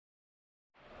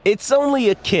It's only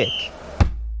a kick,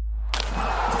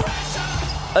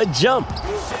 a jump,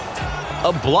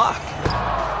 a block.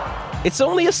 It's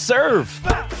only a serve.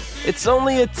 It's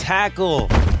only a tackle,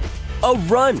 a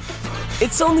run.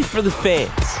 It's only for the fans.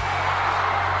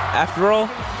 After all,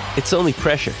 it's only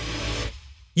pressure.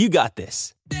 You got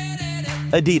this.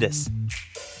 Adidas.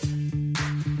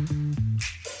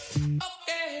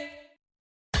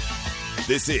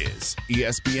 This is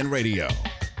ESPN Radio.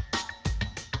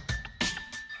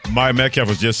 Mike Metcalf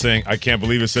was just saying, I can't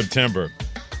believe it's September.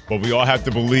 But we all have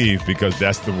to believe because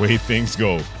that's the way things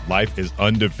go. Life is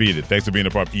undefeated. Thanks for being a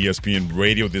part of ESPN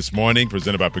Radio this morning,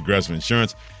 presented by Progressive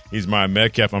Insurance. He's Mike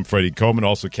Metcalf. I'm Freddie Coleman.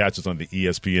 Also catch us on the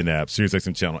ESPN app,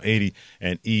 SiriusXM Channel 80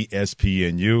 and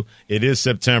ESPNU. It is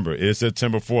September. It is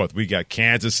September 4th. We got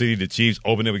Kansas City, the Chiefs,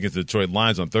 opening up against the Detroit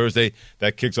Lions on Thursday.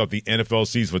 That kicks off the NFL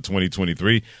season for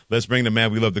 2023. Let's bring the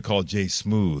man we love to call Jay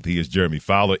Smooth. He is Jeremy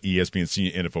Fowler, ESPN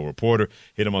senior NFL reporter.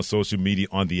 Hit him on social media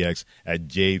on the X at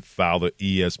Jay Fowler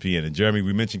ESPN. And Jeremy,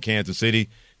 we mentioned Kansas City.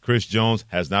 Chris Jones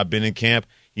has not been in camp.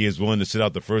 He is willing to sit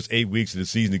out the first 8 weeks of the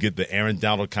season to get the Aaron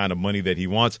Donald kind of money that he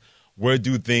wants. Where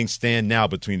do things stand now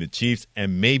between the Chiefs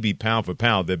and maybe pound for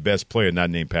pound their best player, not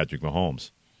named Patrick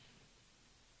Mahomes?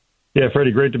 Yeah,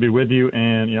 Freddie, great to be with you.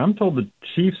 And I'm told the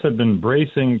Chiefs have been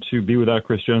bracing to be without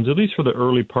Chris Jones, at least for the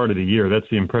early part of the year. That's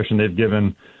the impression they've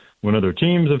given when other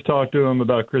teams have talked to him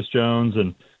about Chris Jones.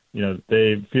 And,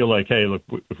 they feel like, hey, look,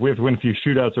 if we have to win a few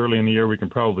shootouts early in the year, we can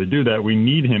probably do that. We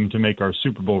need him to make our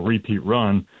Super Bowl repeat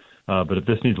run. But if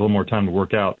this needs a little more time to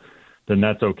work out, then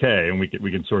that's okay, and we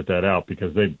can sort that out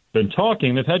because they've been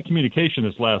talking. They've had communication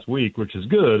this last week, which is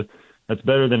good. That's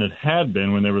better than it had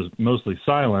been when there was mostly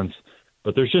silence.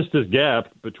 But there's just this gap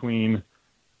between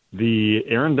the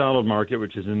Aaron Donald market,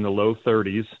 which is in the low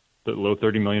 30s, the low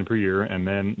 $30 million per year, and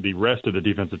then the rest of the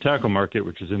defensive tackle market,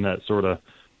 which is in that sort of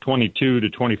 $22 to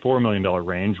 $24 million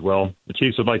range. Well, the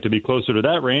Chiefs would like to be closer to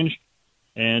that range,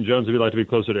 and Jones would like to be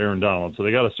closer to Aaron Donald. So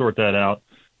they got to sort that out.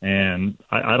 And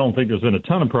I don't think there's been a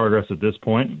ton of progress at this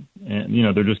point. And,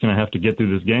 they're just going to have to get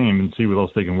through this game and see what else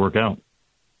they can work out.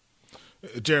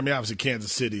 Jeremy, obviously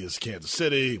Kansas City is Kansas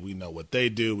City. We know what they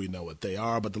do. We know what they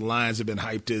are. But the Lions have been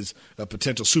hyped as a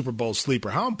potential Super Bowl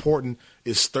sleeper. How important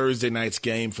is Thursday night's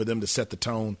game for them to set the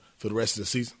tone for the rest of the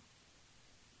season?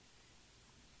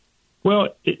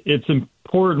 Well, it's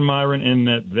important, Myron, in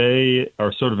that they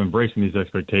are sort of embracing these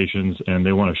expectations, and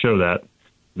they want to show that.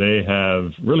 They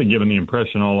have really given the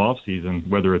impression all offseason,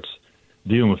 whether it's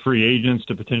dealing with free agents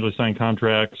to potentially sign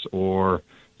contracts or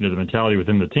the mentality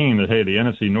within the team that, hey, the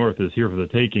NFC North is here for the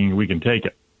taking, we can take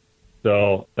it.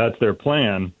 So that's their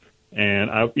plan. And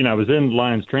I was in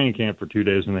Lions training camp for 2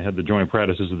 days when they had the joint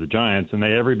practices with the Giants, and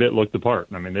they every bit looked the part.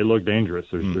 I mean, they look dangerous.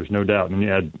 There's no doubt. And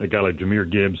you add a guy like Jahmyr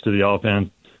Gibbs to the offense,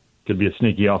 could be a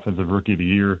sneaky offensive rookie of the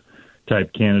year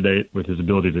type candidate with his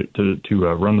ability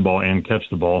to run the ball and catch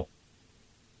the ball.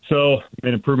 So,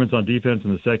 made improvements on defense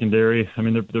in the secondary. I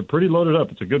mean, they're pretty loaded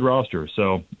up. It's a good roster.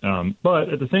 So, but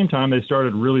at the same time, they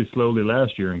started really slowly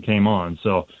last year and came on.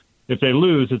 So, if they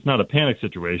lose, it's not a panic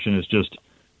situation. It's just,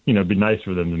 it'd be nice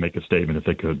for them to make a statement if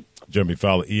they could. Jeremy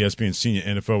Fowler, ESPN senior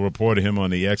NFL reporter, him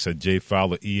on the X at J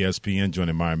Fowler ESPN,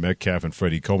 joining Myron Metcalf and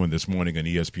Freddie Coleman this morning on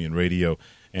ESPN Radio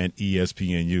and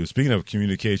ESPNU. Speaking of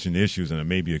communication issues and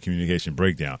maybe a communication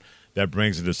breakdown, that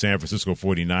brings us to the San Francisco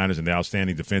 49ers and the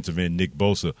outstanding defensive end, Nick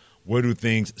Bosa. Where do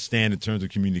things stand in terms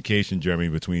of communication, Jeremy,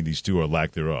 between these two or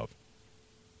lack thereof?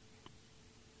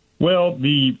 Well,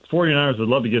 the 49ers would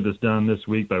love to get this done this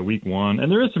week by week one. And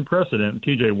there is some precedent.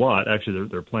 T.J. Watt, actually,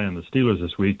 they're playing the Steelers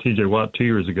this week. T.J. Watt 2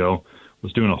 years ago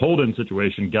was doing a hold-in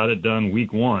situation, got it done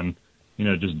week one,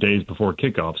 just days before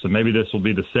kickoff. So maybe this will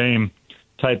be the same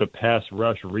type of pass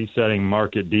rush resetting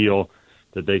market deal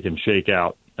that they can shake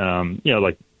out.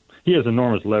 Like he has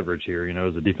enormous leverage here,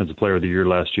 as a defensive player of the year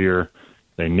last year.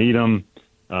 They need him.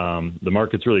 The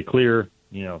market's really clear.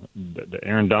 The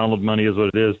Aaron Donald money is what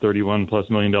it is, $31+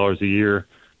 million a year.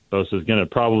 Bosa is going to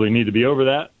probably need to be over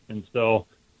that. And so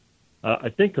I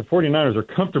think the 49ers are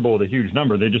comfortable with a huge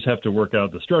number. They just have to work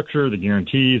out the structure, the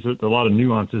guarantees. There's a lot of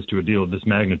nuances to a deal of this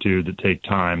magnitude that take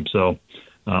time. So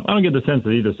I don't get the sense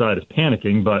that either side is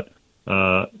panicking, but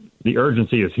the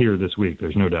urgency is here this week.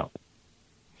 There's no doubt.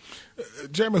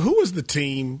 Jeremy, who is the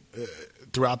team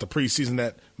throughout the preseason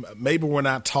that maybe we're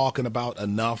not talking about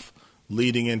enough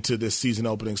leading into this season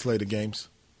opening slate of games?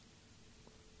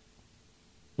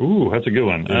 Ooh, that's a good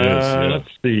one. Let's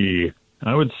see.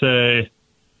 I would say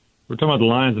we're talking about the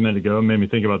Lions a minute ago. It made me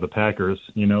think about the Packers.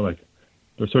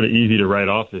 They're sort of easy to write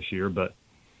off this year, but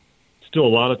still a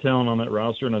lot of talent on that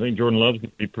roster, and I think Jordan Love's going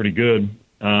to be pretty good.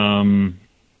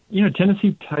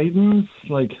 Tennessee Titans,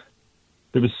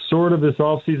 there was sort of this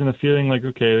offseason of feeling like,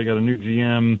 okay, they got a new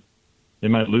GM. They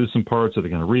might lose some parts. Are they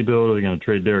going to rebuild? Are they going to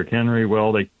trade Derrick Henry?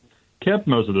 Well, they kept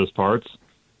most of those parts.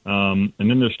 And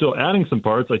then they're still adding some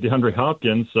parts like DeAndre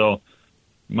Hopkins. So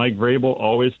Mike Vrabel,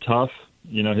 always tough.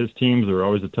 His teams are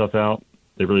always a tough out.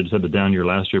 They really just had the down year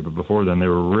last year, but before then they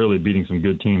were really beating some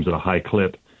good teams at a high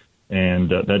clip. And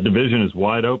that division is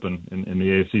wide open in the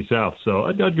AFC South. So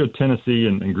I'd go Tennessee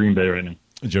and Green Bay right now.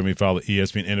 Jeremy Fowler,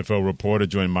 ESPN NFL reporter,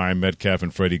 joined Myron Metcalf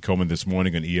and Freddie Coleman this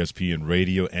morning on ESPN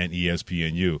Radio and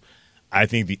ESPNU. I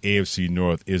think the AFC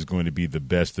North is going to be the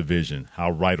best division.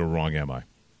 How right or wrong am I?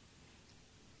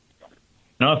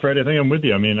 No, Freddie, I think I'm with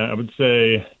you. I mean, I would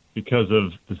say because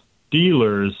of the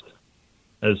Steelers,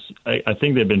 as I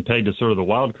think they've been pegged as sort of the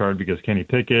wild card because Kenny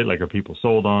Pickett, are people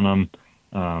sold on them?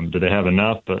 Do they have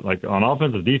enough? But on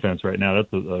offensive defense right now,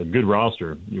 that's a good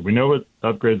roster. We know what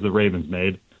upgrades the Ravens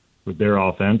made with their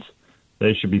offense.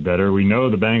 They should be better. We know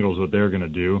the Bengals, what they're going to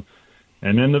do.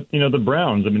 And then the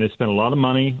Browns, I mean, they spent a lot of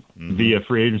money via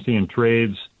free agency and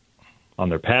trades on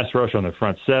their pass rush, on their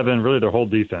front seven, really their whole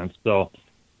defense. So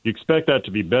you expect that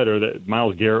to be better, that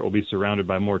Myles Garrett will be surrounded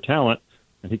by more talent,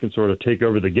 and he can sort of take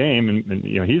over the game. And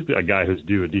he's a guy who's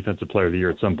due a Defensive Player of the Year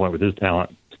at some point with his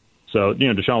talent. So,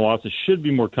 Deshaun Watson should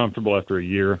be more comfortable after a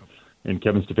year in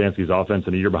Kevin Stefanski's offense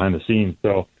and a year behind the scenes.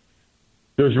 So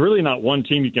there's really not one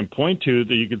team you can point to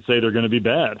that you could say they're going to be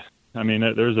bad. I mean,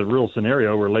 there's a real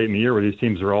scenario where late in the year where these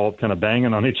teams are all kind of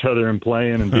banging on each other and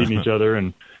playing and beating each other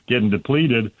and getting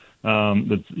depleted.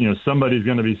 That somebody's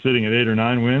going to be sitting at 8 or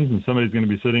 9 wins and somebody's going to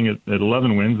be sitting at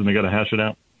 11 wins, and they got to hash it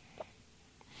out.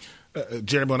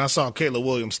 Jeremy, when I saw Caleb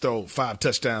Williams throw 5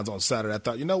 touchdowns on Saturday, I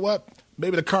thought, you know what?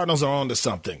 Maybe the Cardinals are on to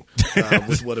something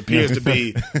with what appears to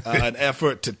be an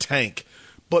effort to tank.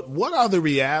 But what are the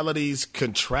realities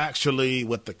contractually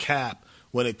with the cap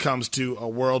when it comes to a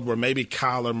world where maybe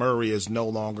Kyler Murray is no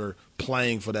longer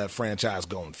playing for that franchise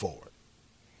going forward?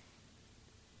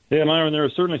 Yeah, Myron, there are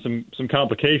certainly some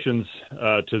complications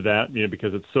to that,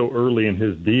 because it's so early in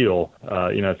his deal.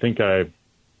 I think I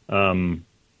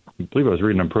believe I was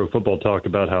reading on Pro Football Talk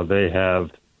about how they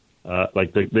have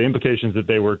the implications that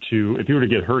they were to, if he were to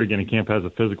get hurt again, he can't pass a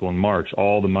physical in March,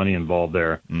 all the money involved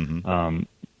there. Mm-hmm.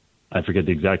 I forget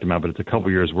the exact amount, but it's a couple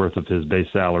years worth of his base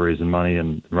salaries and money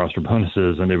and roster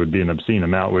bonuses, and it would be an obscene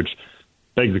amount, which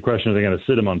begs the question, are they going to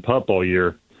sit him on PUP all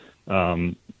year?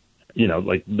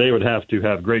 They would have to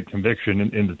have great conviction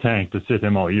in the tank to sit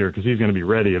him all year because he's going to be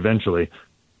ready eventually.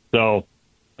 So,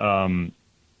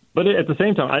 but at the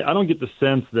same time, I don't get the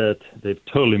sense that they've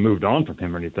totally moved on from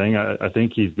him or anything. I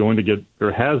think he's going to get,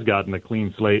 or has gotten, a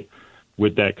clean slate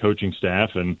with that coaching staff,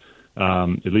 and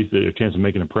at least a chance of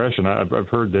making an impression. I've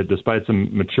heard that despite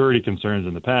some maturity concerns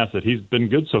in the past, that he's been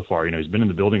good so far. He's been in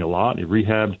the building a lot. He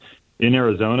rehabbed in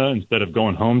Arizona instead of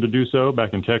going home to do so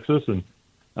back in Texas. And,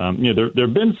 there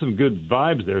have been some good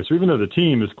vibes there. So even though the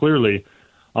team is clearly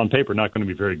on paper not going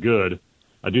to be very good,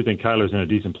 I do think Kyler's in a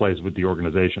decent place with the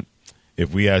organization.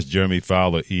 If we ask Jeremy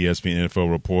Fowler, ESPN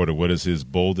NFL reporter, what is his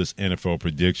boldest NFL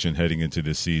prediction heading into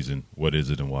this season, what is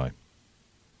it and why?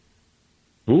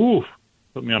 Ooh,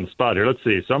 put me on the spot here. Let's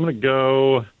see. So I'm going to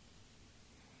go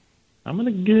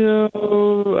Jahmyr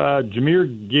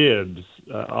Gibbs,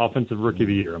 Offensive Rookie of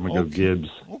the Year. I'm going to go Gibbs.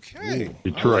 Okay.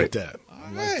 Detroit. I like that.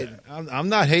 Right. I'm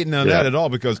not hating on that at all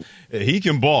because he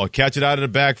can ball, catch it out of the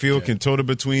backfield, can tote it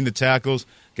between the tackles,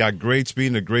 got great speed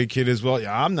and a great kid as well.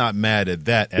 Yeah, I'm not mad at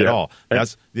that at all. Now,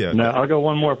 I'll go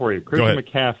one more for you. Christian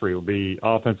McCaffrey will be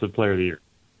Offensive Player of the Year.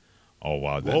 Oh,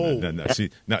 wow. See,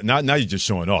 now you're just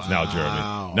showing off now,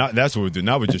 Jeremy. Now, that's what we're doing.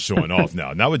 Now we're just showing off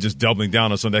now. Now we're just doubling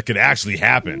down on something that could actually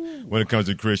happen when it comes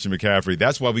to Christian McCaffrey.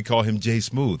 That's why we call him Jay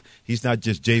Smooth. He's not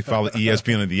just Jay Fowler,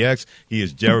 ESPN on the X. He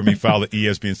is Jeremy Fowler,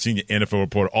 ESPN senior NFL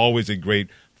reporter. Always a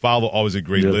great follow, always a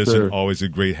great listen, sir. Always a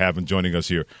great having joining us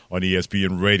here on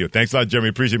ESPN Radio. Thanks a lot, Jeremy.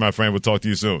 Appreciate it, my friend. We'll talk to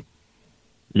you soon.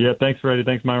 Yeah, thanks, Freddie.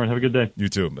 Thanks, Myron. Have a good day. You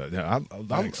too.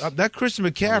 That Christian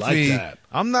McCaffrey,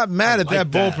 I'm not mad at that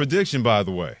bold prediction, by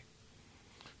the way.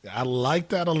 I like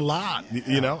that a lot.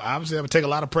 Obviously, I would take a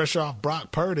lot of pressure off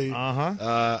Brock Purdy.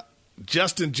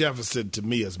 Justin Jefferson, to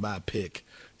me, is my pick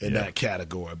in that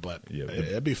category, but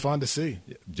it'd be fun to see.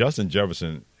 Justin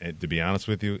Jefferson, to be honest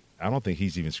with you, I don't think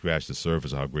he's even scratched the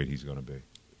surface of how great he's going to be.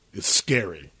 It's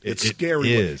scary. It's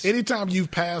scary. Anytime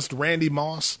you've passed Randy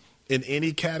Moss in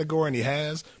any category, and he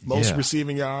has most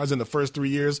receiving yards in the first 3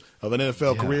 years of an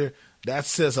NFL career, that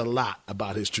says a lot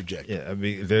about his trajectory. Yeah, I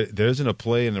mean, there isn't a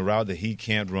play in the route that he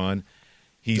can't run.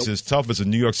 He's as tough as a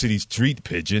New York City street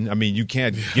pigeon. I mean, you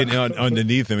can't get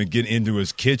underneath him and get into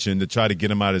his kitchen to try to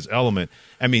get him out of his element.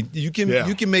 I mean, you can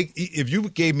make – if you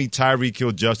gave me Tyreek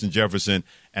Hill, Justin Jefferson,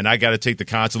 and I got to take the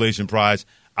consolation prize,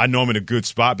 I know I'm in a good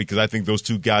spot because I think those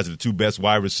two guys are the two best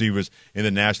wide receivers in the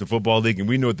National Football League, and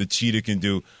we know what the cheetah can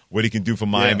do, what he can do for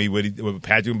Miami, what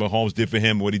Patrick Mahomes did for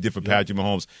him, what he did for Patrick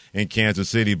Mahomes in Kansas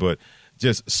City. But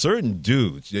just certain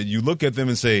dudes, you look at them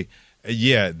and say,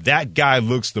 yeah, that guy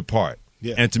looks the part.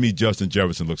 Yeah. And to me, Justin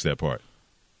Jefferson looks that part.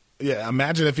 Yeah,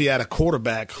 imagine if he had a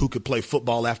quarterback who could play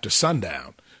football after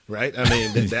sundown. Right? I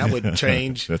mean, that would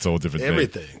change That's a whole different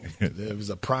everything. It was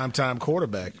a primetime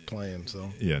quarterback playing.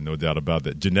 So yeah, no doubt about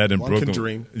that. Jeanette in One Brooklyn. can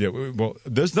dream. Yeah, well,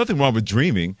 there's nothing wrong with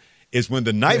dreaming. It's when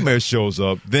the nightmare shows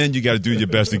up, then you got to do your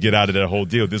best to get out of that whole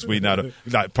deal. This week, not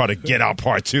part of Get Out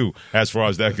Part 2 as far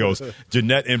as that goes.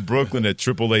 Jeanette in Brooklyn at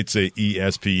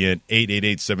 888-ESPN,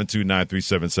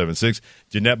 888-729-3776.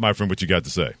 Jeanette, my friend, what you got to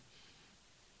say?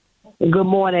 Good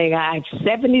morning. I'm a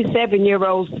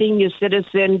 77-year-old senior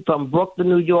citizen from Brooklyn,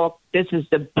 New York. This is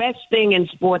the best thing in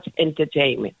sports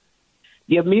entertainment.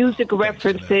 Your music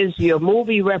references, your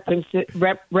movie references,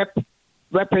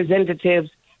 representatives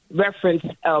reference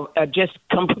are just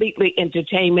completely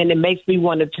entertainment. It makes me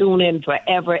want to tune in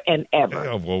forever and ever.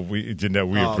 Oh, well, Jeanette,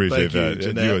 we appreciate that.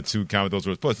 You had two comment those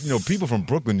words. Plus, people from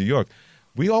Brooklyn, New York,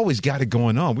 we always got it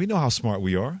going on. We know how smart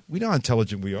we are. We know how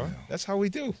intelligent we are. Yeah. That's how we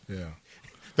do. Yeah.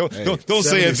 Don't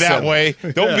say it that way.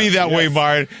 Don't be that way,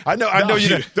 Martin. I know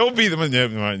you. Don't be the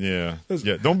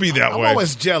Don't be that way. I'm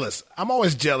always jealous. I'm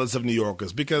always jealous of New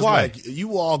Yorkers because like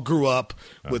you all grew up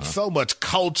with so much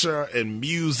culture and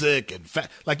music and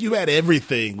like you had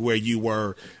everything where you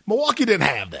were. Milwaukee didn't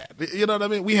have that. You know what I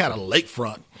mean? We had a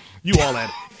lakefront. You all had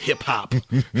hip hop.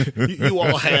 You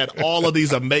all had all of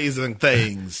these amazing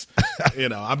things.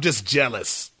 I'm just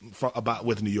jealous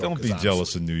with New Yorkers. Don't be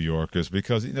jealous of New Yorkers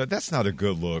because that's not a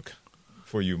good look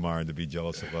for you, Myron, to be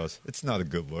jealous of us. It's not a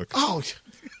good look. Oh,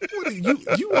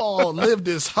 you all lived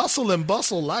this hustle and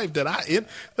bustle life that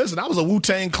listen, I was a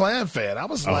Wu-Tang Clan fan. I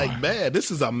was like, man,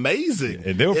 this is amazing.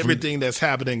 And everything that's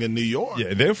happening in New York.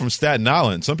 Yeah, they were from Staten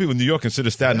Island. Some people in New York consider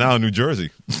Staten Island New Jersey.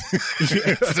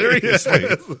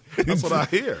 Seriously. That's what I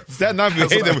hear. Staten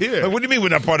Island, what do you mean we're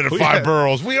not part of the five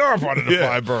boroughs? We are part of the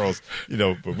five boroughs.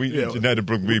 But United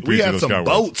Brooklyn, we appreciate those some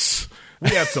boats. We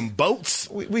had some boats.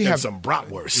 We have some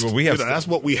bratwurst. Well, that's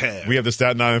what we have. We have the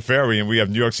Staten Island Ferry, and we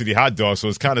have New York City hot dogs, so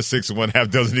it's kind of 6 of one,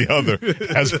 half dozen the other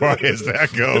as far as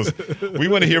that goes. We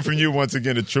want to hear from you once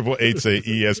again at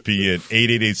 888-ESPN,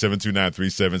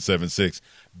 888-729-3776.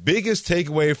 Biggest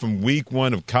takeaway from week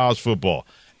 1 of college football.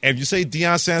 And if you say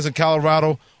Deion Sanders in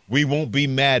Colorado, we won't be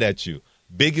mad at you.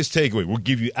 Biggest takeaway. We'll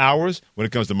give you hours when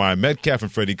it comes to Myron Metcalf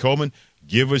and Freddie Coleman.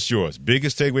 Give us yours.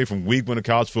 Biggest takeaway from week 1 of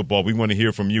college football. We want to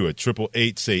hear from you at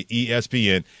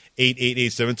 888-ESPN,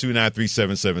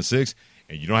 888-729-3776.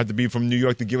 And you don't have to be from New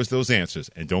York to give us those answers.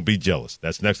 And don't be jealous.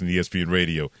 That's next on ESPN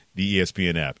Radio, the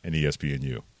ESPN app, and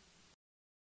ESPNU.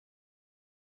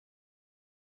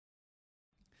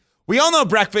 We all know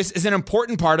breakfast is an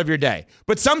important part of your day.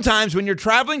 But sometimes when you're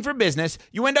traveling for business,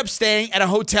 you end up staying at a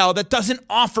hotel that doesn't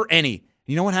offer any.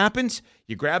 You know what happens?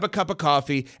 You grab a cup of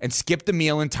coffee and skip the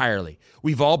meal entirely.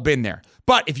 We've all been there.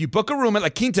 But if you book a room at La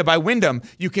Quinta by Wyndham,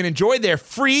 you can enjoy their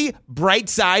free Bright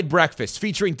Side breakfast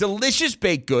featuring delicious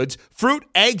baked goods, fruit,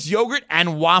 eggs, yogurt,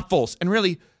 and waffles. And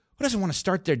really, who doesn't want to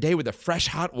start their day with a fresh,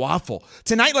 hot waffle?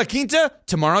 Tonight, La Quinta,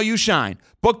 tomorrow you shine.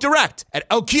 Book direct at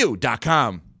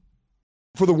LQ.com.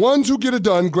 For the ones who get it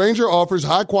done, Grainger offers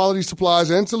high-quality supplies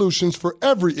and solutions for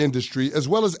every industry, as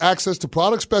well as access to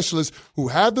product specialists who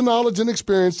have the knowledge and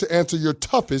experience to answer your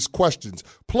toughest questions.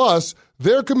 Plus,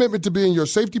 their commitment to being your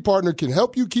safety partner can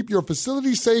help you keep your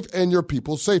facility safe and your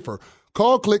people safer.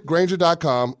 Call, click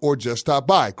Grainger.com, or just stop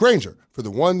by. Grainger, for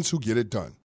the ones who get it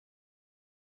done.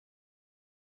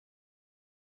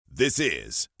 This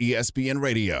is ESPN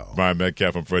Radio. Myron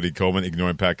Metcalf and Freddie Coleman,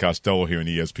 ignoring Pat Costello here on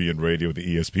ESPN Radio,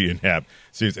 the ESPN app,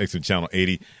 Sirius XM Channel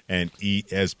 80, and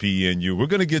ESPNU. We're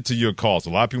going to get to your calls. A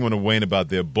lot of people want to weigh in about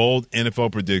their bold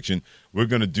NFL prediction. We're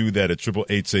going to do that at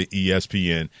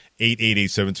 888-ESPN,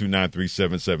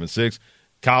 888-729-3776.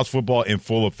 College football in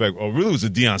full effect. Oh, really, it was a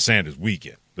Deion Sanders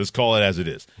weekend. Let's call it as it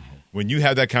is. Mm-hmm. When you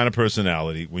have that kind of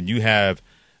personality, when you have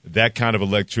that kind of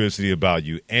electricity about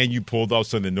you, and you pulled off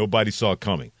something that nobody saw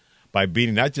coming, by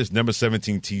beating not just number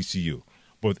 17 TCU,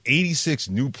 but with 86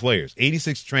 new players,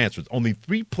 86 transfers. Only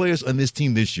 3 players on this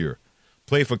team this year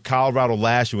played for Colorado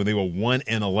last year when they were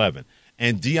 1-11.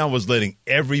 And Deion was letting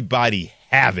everybody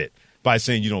have it by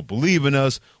saying, you don't believe in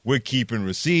us, we're keeping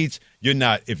receipts.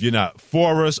 If you're not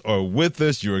for us or with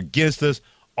us, you're against us.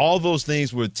 All those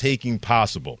things were taking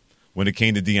possible when it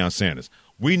came to Deion Sanders.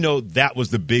 We know that was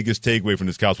the biggest takeaway from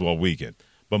this college football weekend.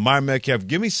 But Myron Metcalf,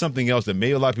 give me something else that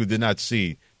maybe a lot of people did not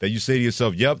see that you say to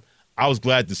yourself, yep, I was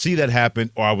glad to see that happen,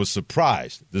 or I was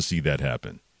surprised to see that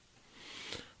happen.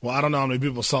 Well, I don't know how many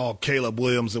people saw Caleb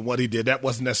Williams and what he did. That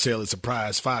wasn't necessarily a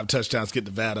surprise. 5 touchdowns, get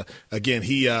Nevada. Again,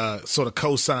 he sort of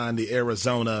co-signed the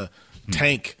Arizona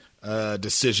tank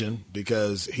decision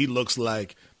because he looks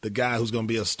like the guy who's going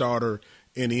to be a starter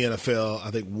in the NFL,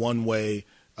 I think, one way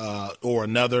or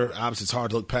another. Obviously, it's hard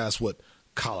to look past what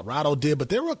Colorado did, but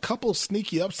there were a couple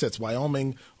sneaky upsets.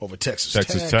 Wyoming over Texas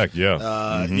Tech,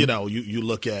 yeah. You know, you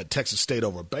look at Texas State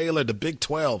over Baylor, the Big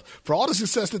 12. For all the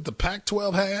success that the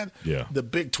Pac-12 had, the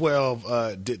Big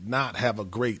 12 did not have a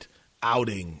great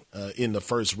outing in the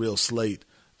first real slate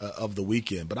of the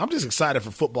weekend. But I'm just excited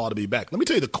for football to be back. Let me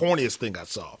tell you the corniest thing I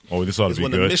saw. Oh, this ought to be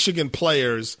when good. The Michigan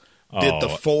players did the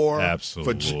 4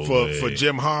 for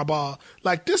Jim Harbaugh.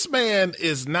 Like, this man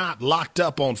is not locked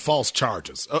up on false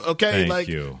charges. Okay? Thank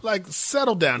you. Like,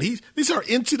 settle down. These are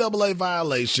NCAA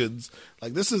violations.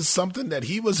 Like, this is something that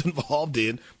he was involved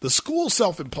in. The school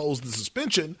self-imposed the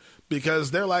suspension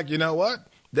because they're like, you know what?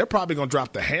 They're probably going to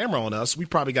drop the hammer on us. We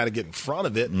probably got to get in front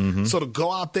of it. So to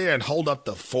go out there and hold up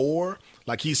the 4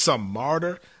 like he's some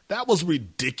martyr, that was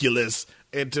ridiculous.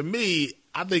 And to me,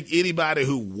 I think anybody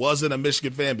who wasn't a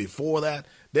Michigan fan before that,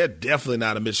 they're definitely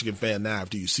not a Michigan fan now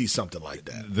after you see something like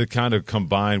that. The kind of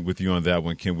combined with you on that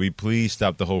one, can we please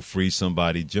stop the whole free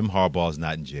somebody? Jim Harbaugh's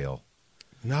not in jail.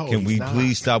 No, can we not.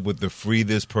 Please stop with the free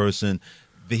this person?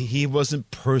 He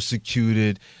wasn't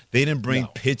persecuted. They didn't bring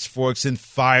pitchforks and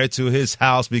fire to his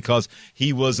house because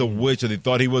he was a witch or they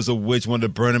thought he was a witch, wanted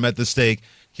to burn him at the stake.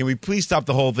 Can we please stop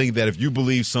the whole thing that if you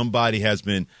believe somebody has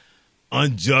been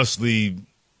unjustly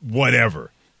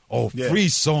whatever, free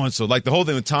so-and-so. Like the whole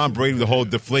thing with Tom Brady, the whole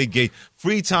Deflategate,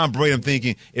 free Tom Brady. I'm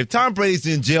thinking, if Tom Brady's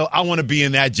in jail, I want to be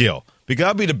in that jail because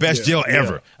I'll be the best jail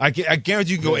ever. I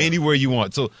guarantee you can go anywhere you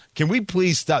want. So can we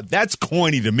please stop? That's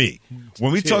corny to me.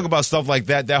 When we talk about stuff like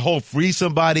that whole free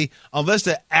somebody, unless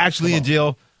they're actually in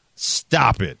jail,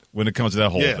 stop it when it comes to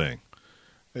that whole thing.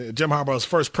 Jim Harbaugh's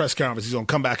first press conference, he's going to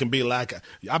come back and be like,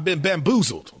 I've been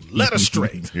bamboozled, led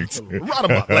astray, right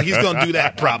about. Like he's going to do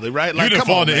that probably, right? Like, you didn't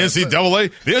fall in the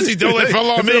NCAA. The NCAA fell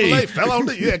on me. NCAA fell on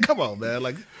me. Yeah, come on, man.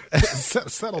 Like,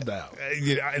 settle down.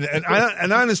 And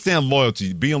I understand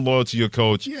loyalty, being loyal to your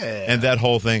coach and that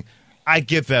whole thing. I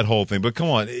get that whole thing. But come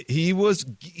on, he was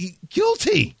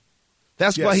guilty.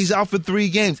 That's why he's out for 3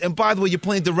 games. And by the way, you're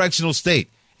playing directional state.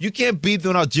 You can't beat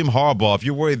them out Jim Harbaugh if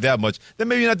you're worried that much. Then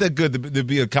maybe you're not that good to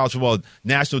be a college football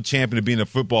national champion and being a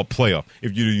football player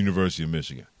if you're the University of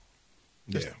Michigan.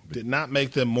 Yeah, did not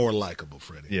make them more likable,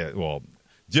 Freddie. Yeah, well,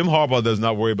 Jim Harbaugh does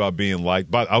not worry about being liked.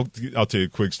 But I'll tell you a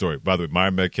quick story. By the way,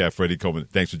 Myron Metcalf, Freddie Coleman,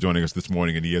 thanks for joining us this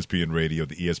morning on ESPN Radio,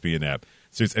 the ESPN app,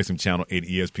 SiriusXM Channel 8,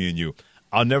 ESPNU.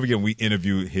 I'll never forget, we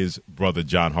interviewed his brother,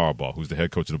 John Harbaugh, who's the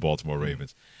head coach of the Baltimore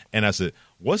Ravens. And I said,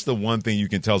 what's the one thing you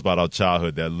can tell us about our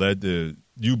childhood that led to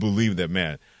you believe that,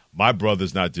 man, my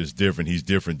brother's not just different, he's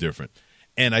different.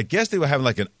 And I guess they were having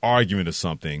like an argument or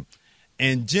something.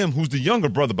 And Jim, who's the younger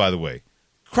brother, by the way,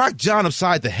 cracked John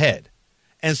upside the head.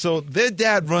 And so their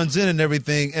dad runs in and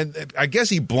everything. And I guess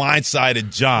he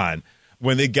blindsided John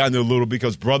when they got into a little,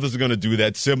 because brothers are going to do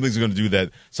that. Siblings are going to do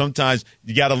that. Sometimes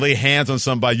you got to lay hands on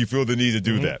somebody. You feel the need to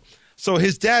do that. So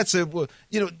his dad said, well,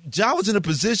 John was in a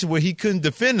position where he couldn't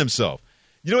defend himself.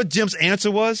 You know what Jim's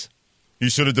answer was? He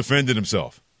should have defended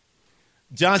himself.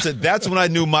 John said, that's when I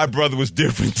knew my brother was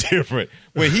different.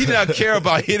 When he did not care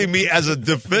about hitting me as a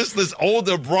defenseless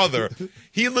older brother,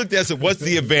 he looked at and said, what's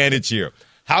the advantage here?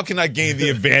 How can I gain the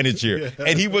advantage here?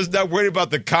 And he was not worried about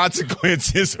the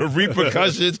consequences or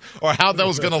repercussions or how that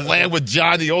was going to land with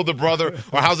John, the older brother,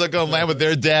 or how's that going to land with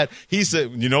their dad. He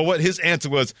said, you know what? His answer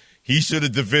was, he should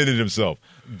have defended himself.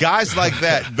 Guys like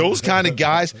that, those kind of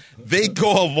guys, they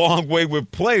go a long way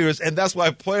with players, and that's why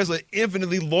players are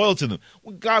infinitely loyal to them.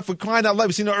 Well, God, for crying out loud,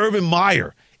 we've seen Urban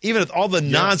Meyer. Even with all the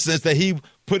nonsense that he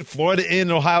put Florida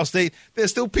in Ohio State,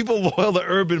 there's still people loyal to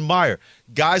Urban Meyer.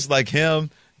 Guys like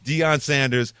him, Deion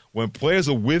Sanders, when players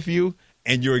are with you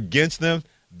and you're against them,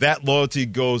 that loyalty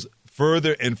goes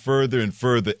further and further and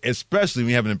further, especially when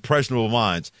you have an impressionable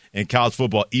minds in college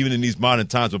football, even in these modern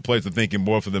times when players are thinking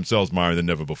more for themselves, Myron, than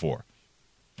never before.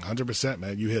 100%,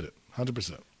 man. You hit it.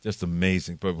 100%. Just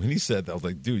amazing. But when he said that, I was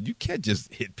like, dude, you can't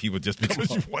just hit people just because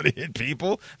you want to hit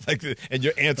people. And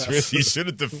your answer is he should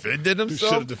have defended himself? He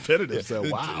should have defended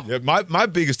himself. Wow. My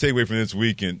biggest takeaway from this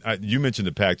weekend, you mentioned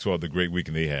the Pac-12, the great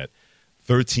weekend they had,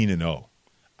 13-0.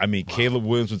 I mean, wow. Caleb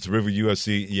Williams with River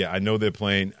USC. Yeah, I know they're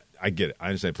playing. I get it. I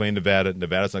understand. Playing Nevada.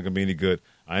 Nevada's not going to be any good.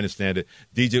 I understand it.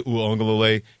 DJ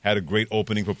Uiagalelei had a great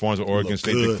opening performance at Oregon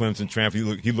State. The Clemson Tramp.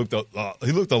 He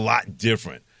looked a lot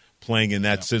different playing in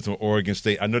that system of Oregon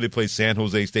State. I know they play San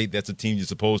Jose State. That's a team you're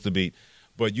supposed to beat.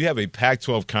 But you have a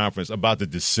Pac-12 conference about to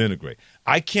disintegrate.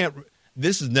 I can't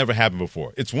this has never happened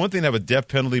before. It's one thing to have a death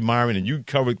penalty, Myron, and you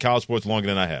covered college sports longer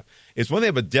than I have. It's one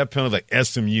thing to have a death penalty like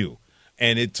SMU,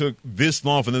 and it took this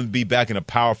long for them to be back in a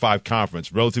Power 5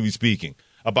 conference, relatively speaking,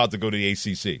 about to go to the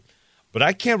ACC. But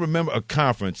I can't remember a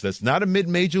conference that's not a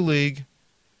mid-major league,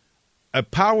 a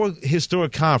power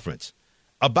historic conference,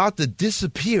 about to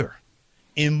disappear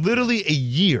in literally a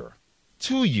year,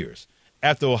 2 years,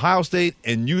 after Ohio State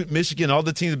and Michigan, all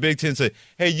the teams in the Big Ten say,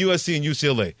 hey, USC and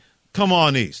UCLA, come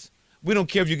on East. We don't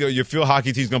care if your field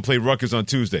hockey team's going to play Rutgers on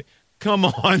Tuesday. Come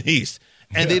on East.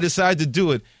 And they decide to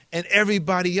do it. And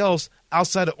everybody else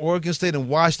outside of Oregon State and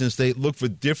Washington State look for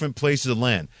different places to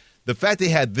land. The fact they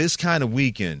had this kind of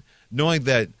weekend, knowing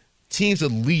that teams are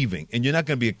leaving and you're not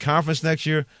going to be a conference next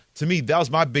year, to me, that was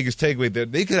my biggest takeaway.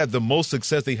 That they could have the most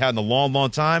success they had in a long,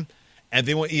 long time, and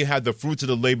they won't even have the fruits of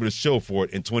the labor to show for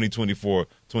it in 2024,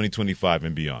 2025,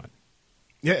 and beyond.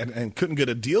 Yeah, and couldn't get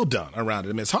a deal done around it.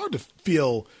 I mean, it's hard to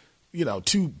feel,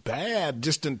 too bad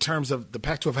just in terms of the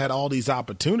Pac-12 had all these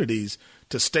opportunities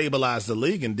to stabilize the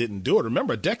league and didn't do it.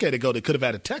 Remember, a decade ago, they could have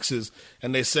added Texas,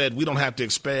 and they said, we don't have to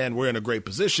expand. We're in a great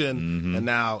position. Mm-hmm. And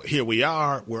now here we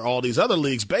are, where all these other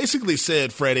leagues basically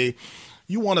said, Freddie,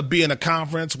 you want to be in a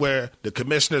conference where the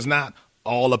commissioner's not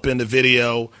all up in the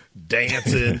video,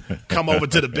 dancing, come over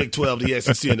to the Big 12, the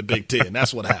SEC, and the Big 10.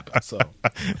 That's what happened. So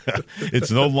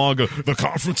it's no longer the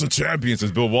Conference of Champions,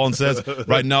 as Bill Walton says.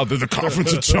 Right now, they're the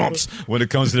Conference of Chumps when it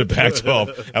comes to the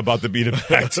Pac-12, about to be the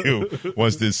Pac-2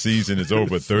 once this season is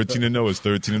over. 13-0 is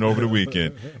 13-0 over the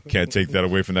weekend. Can't take that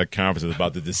away from that conference. It's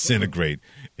about to disintegrate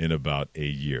in about a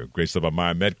year. Great stuff by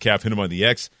Myron Metcalf. Hit him on the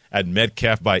X at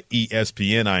Metcalf by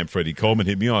ESPN. I am Freddie Coleman.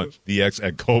 Hit me on the X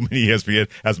at Coleman ESPN.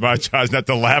 As my tries not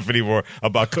to laugh anymore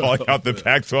about calling out the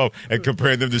Pac-12 and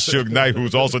comparing them to Suge Knight,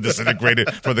 who's also disintegrated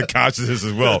from the consciousness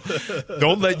as well.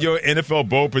 Don't let your NFL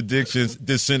bowl predictions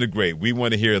disintegrate. We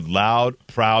want to hear it loud,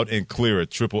 proud, and clear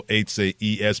at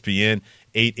 888-SAY-ESPN.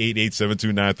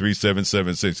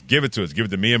 888-729-3776. Give it to us. Give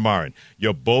it to me and Myron.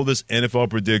 Your boldest NFL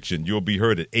prediction. You'll be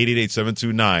heard at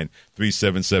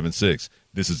 888-729-3776.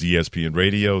 This is ESPN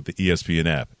Radio, the ESPN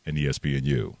app, and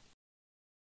ESPNU.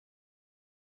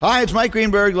 Hi, it's Mike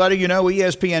Greenberg letting you know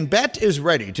ESPN Bet is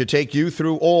ready to take you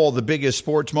through all the biggest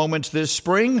sports moments this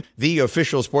spring. The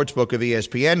official sportsbook of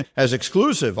ESPN has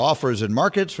exclusive offers and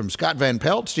markets from Scott Van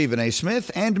Pelt, Stephen A. Smith,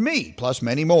 and me, plus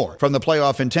many more. From the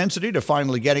playoff intensity to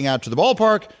finally getting out to the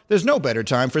ballpark, there's no better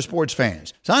time for sports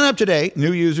fans. Sign up today.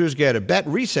 New users get a bet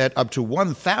reset up to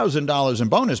 $1,000 in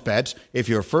bonus bets if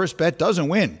your first bet doesn't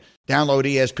win. Download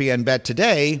ESPN Bet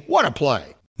today. What a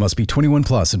play. Must be 21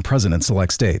 plus and present in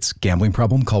select states. Gambling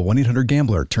problem? Call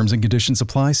 1-800-GAMBLER. Terms and conditions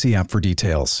apply. See app for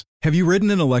details. Have you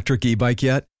ridden an electric e-bike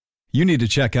yet? You need to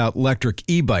check out Lectric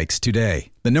E-Bikes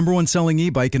today, the #1 selling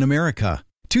e-bike in America.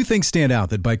 Two things stand out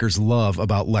that bikers love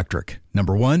about Lectric.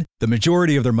 Number one, the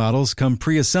majority of their models come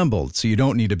pre-assembled, so you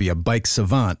don't need to be a bike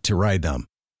savant to ride them.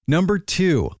 Number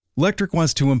two, Lectric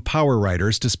wants to empower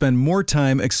riders to spend more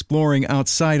time exploring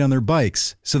outside on their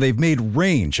bikes, so they've made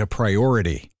range a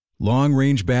priority.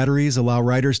 Long-range batteries allow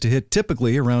riders to hit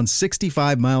typically around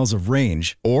 65 miles of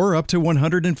range or up to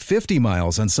 150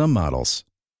 miles on some models.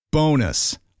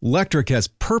 Bonus, Lectric has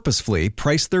purposefully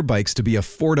priced their bikes to be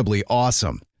affordably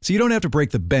awesome, so you don't have to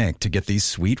break the bank to get these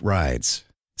sweet rides.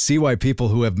 See why people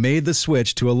who have made the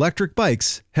switch to electric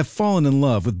bikes have fallen in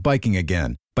love with biking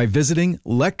again by visiting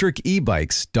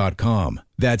lectricebikes.com.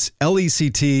 That's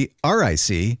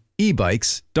LECTRIC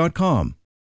ebikes.com.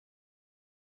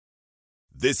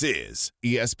 This is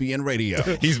ESPN Radio.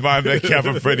 He's Myron Metcalf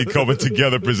and Freddie Coleman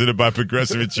together, presented by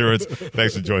Progressive Insurance.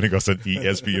 Thanks for joining us on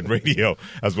ESPN Radio,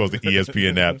 as well as the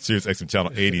ESPN app, Sirius XM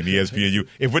Channel 80, and ESPNU.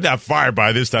 If we're not fired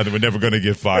by this time, then we're never going to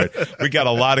get fired. We got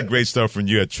a lot of great stuff from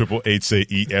you at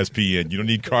 888-SAY-ESPN. You don't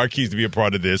need car keys to be a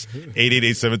part of this.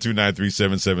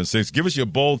 888-729-3776. Give us your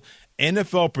bold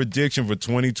NFL prediction for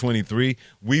 2023.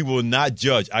 We will not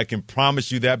judge. I can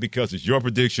promise you that, because it's your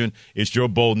prediction. It's your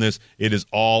boldness. It is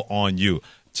all on you.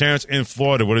 Terrence in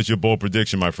Florida, what is your bold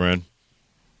prediction, my friend?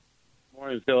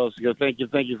 Morning, fellas. Thank you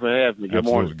for having me. Good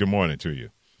Absolutely. morning. Good morning to you.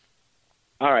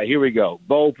 All right, here we go.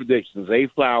 Bold predictions. Zay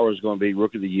Flowers is going to be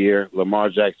Rookie of the Year. Lamar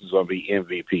Jackson is going to be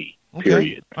MVP,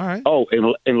 period. All right. Oh,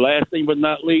 and last thing but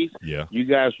not least, yeah, you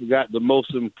guys forgot the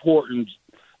most important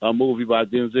movie by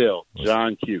Denzel,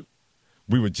 John Q.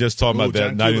 We were just talking about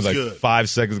that not even like good. 5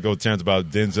 seconds ago, Terrence,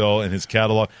 about Denzel and his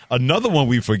catalog. Another one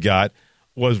we forgot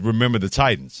was Remember the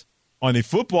Titans. On a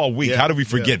football week, how do we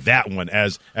forget that one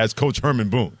as Coach Herman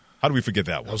Boone? How do we forget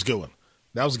that one? That was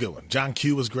a good one. John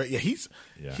Q was great. Yeah, he's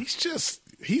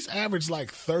averaged like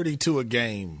 32 a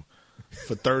game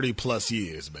for 30-plus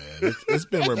years, man. It's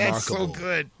been remarkable. That's so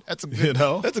good. That's a good, you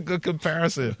know? That's a good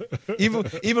comparison.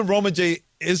 Even Roman J.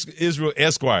 Israel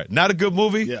Esquire, not a good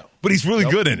movie, but he's really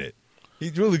good in it.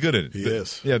 He's really good at it. He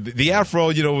is. Yeah, the afro,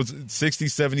 was 60,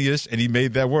 70-ish, and he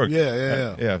made that work.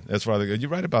 Yeah. That's why you're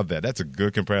right about that. That's a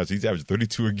good comparison. He's averaged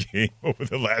 32 a game over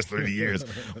the last 30 years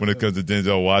when it comes to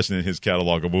Denzel Washington and his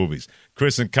catalog of movies.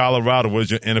 Chris in Colorado, what is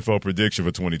your NFL prediction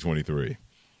for 2023?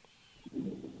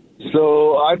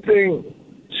 So I think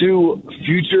two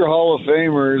future Hall of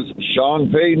Famers,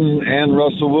 Sean Payton and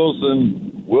Russell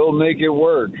Wilson, will make it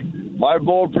work. My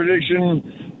bold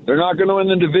prediction, they're not going to win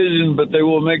the division, but they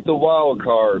will make the wild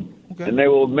card, and they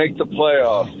will make the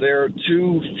playoffs. They are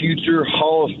two future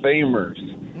Hall of Famers.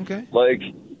 Okay. Like,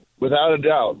 without a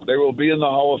doubt, they will be in the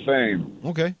Hall of Fame.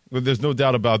 Okay. Well, there's no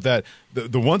doubt about that.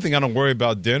 The one thing I don't worry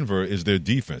about Denver is their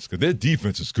defense, because their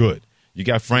defense is good. You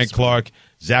got Frank Clark,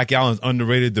 Zach Allen's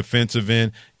underrated defensive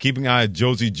end. Keeping an eye on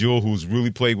Josie Jewell, who's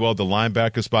really played well at the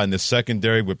linebacker spot in the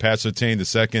secondary with Pat Surtain the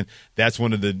second. That's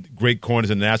one of the great corners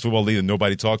in the National Football League that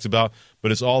nobody talks about.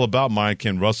 But it's all about, Mike,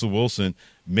 can Russell Wilson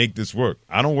make this work?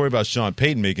 I don't worry about Sean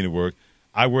Payton making it work.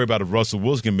 I worry about if Russell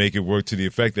Wilson can make it work to the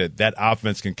effect that that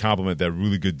offense can complement that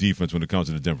really good defense when it comes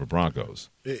to the Denver Broncos.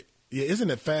 Isn't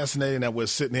it fascinating that we're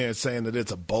sitting here saying that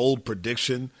it's a bold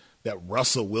prediction that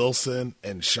Russell Wilson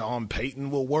and Sean Payton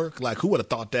will work? Like, who would have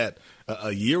thought that a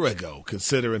year ago,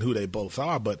 considering who they both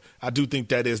are? But I do think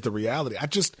that is the reality. I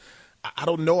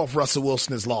don't know if Russell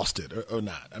Wilson has lost it or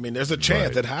not. I mean, there's a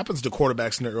chance that happens to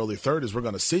quarterbacks in their early 30s. We're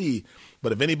going to see.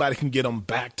 But if anybody can get him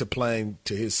back to playing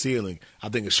to his ceiling, I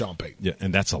think it's Sean Payton. Yeah,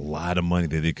 and that's a lot of money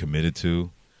that they committed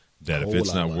to. That if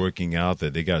it's not working out,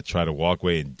 that they got to try to walk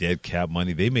away in dead cap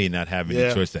money. They may not have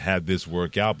any choice to have this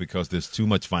work out because there's too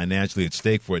much financially at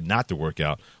stake for it not to work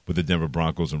out with the Denver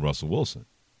Broncos and Russell Wilson.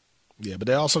 Yeah, but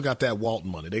they also got that Walton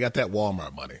money. They got that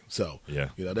Walmart money. So,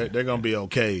 they're going to be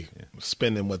okay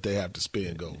spending what they have to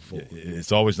spend going forward.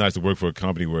 It's always nice to work for a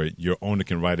company where your owner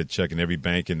can write a check and every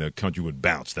bank in the country would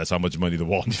bounce. That's how much money the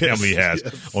Walton family has.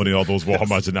 Only all those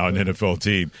Walmarts are now an NFL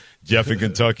team. Jeff in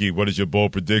Kentucky, what is your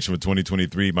bold prediction for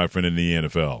 2023, my friend in the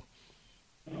NFL?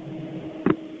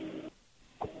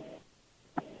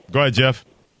 Go ahead, Jeff.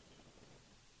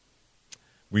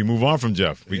 We move on from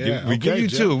Jeff. We give you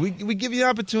Jeff. Two. We give you the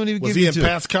opportunity. Was he in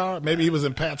Pat's car? Maybe he was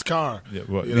in Pat's car. Yeah,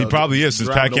 well, he probably is, since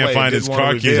Pat can't find his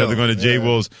car keys after going to Jay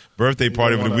Will's birthday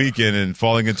party over the weekend and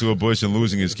falling into a bush and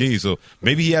losing his keys. So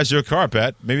maybe he has your car,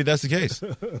 Pat. Maybe that's the case.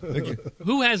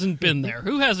 Who hasn't been there?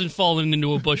 Who hasn't fallen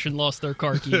into a bush and lost their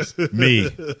car keys? Me.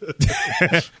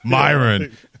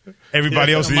 Myron.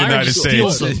 Everybody else in the United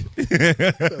States.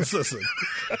 Listen,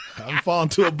 I'm falling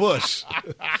into a bush.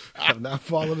 I'm not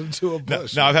falling into a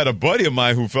bush. Now, I've had a buddy of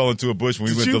mine who fell into a bush when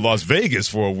we went to Las Vegas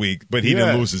for a week, but he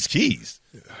didn't lose his keys.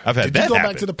 I've had that happen. Did you go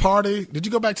back to the party? Did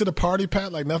you go back to the party,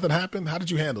 Pat, like nothing happened? How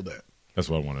did you handle that? That's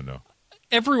what I want to know.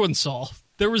 Everyone saw.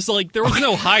 There was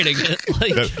no hiding it.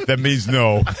 Like that means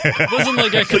no. It wasn't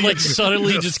like I could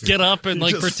suddenly just get up and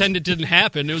pretend it didn't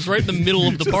happen. It was right in the middle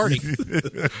of the party.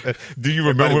 Do you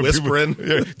remember whispering?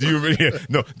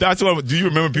 No, that's what. Do you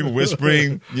remember people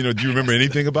whispering? Do you remember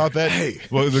anything about that? Hey,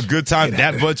 well, it was a good time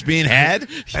that much being had.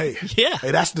 Hey, yeah. Hey,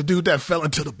 that's the dude that fell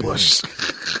into the bush.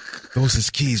 Those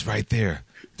his keys right there.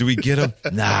 Do we get him?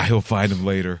 Nah, he'll find them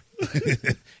later.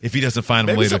 If he doesn't find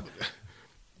them later.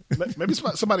 Maybe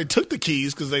somebody took the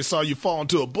keys because they saw you fall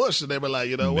into a bush and they were like,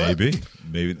 you know what? Maybe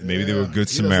they were a good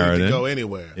Samaritan. He doesn't go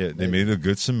anywhere. Yeah, they made it a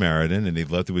good Samaritan and they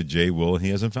left it with Jay Will and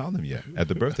he hasn't found them yet at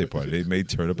the birthday party. They may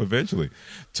turn up eventually.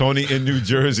 Tony in New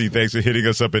Jersey, thanks for hitting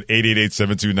us up at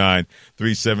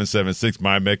 888-729-3776.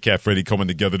 My Metcalf, Freddie coming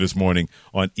together this morning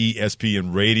on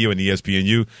ESPN Radio and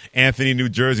ESPNU. Anthony, New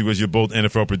Jersey, was your bold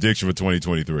NFL prediction for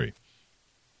 2023?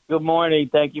 Good morning.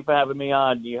 Thank you for having me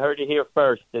on. You heard it here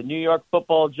first. The New York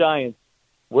Football Giants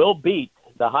will beat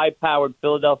the high-powered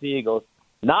Philadelphia Eagles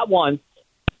not once,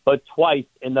 but twice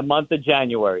in the month of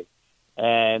January.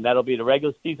 And that'll be the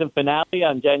regular season finale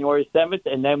on January 7th,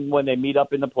 and then when they meet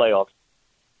up in the playoffs.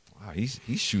 Wow, he's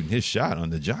shooting his shot on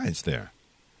the Giants there.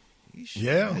 He's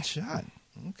shooting that shot.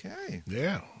 Okay.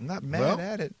 Yeah. I'm not mad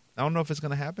at it. I don't know if it's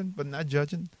going to happen, but not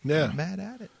judging. Yeah. Not mad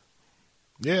at it.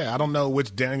 Yeah, I don't know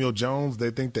which Daniel Jones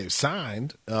they think they've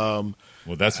signed. Well,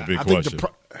 that's a big question.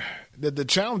 The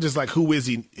challenge is who is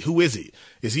he?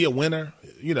 Is he a winner?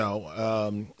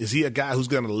 Is he a guy who's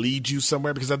going to lead you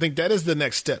somewhere? Because I think that is the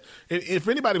next step. If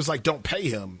anybody was like, don't pay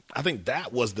him, I think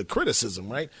that was the criticism,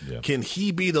 right? Yeah. Can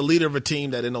he be the leader of a team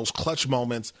that in those clutch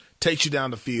moments takes you down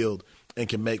the field and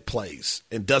can make plays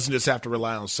and doesn't just have to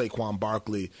rely on Saquon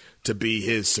Barkley to be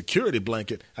his security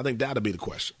blanket? I think that'll be the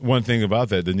question. One thing about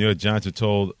that, the New York Giants are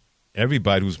told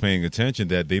everybody who's paying attention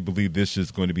that they believe this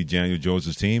is going to be Daniel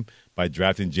Jones' team by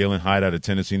drafting Jalen Hyde out of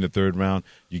Tennessee in the third round.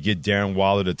 You get Darren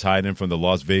Waller, the tight end from the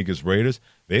Las Vegas Raiders.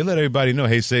 They let everybody know,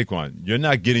 hey, Saquon, you're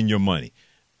not getting your money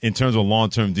in terms of a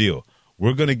long-term deal.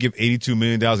 We're going to give $82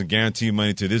 million in guaranteed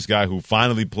money to this guy who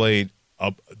finally played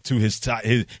up to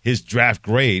his draft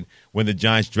grade when the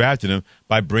Giants drafted him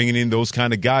by bringing in those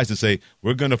kind of guys to say,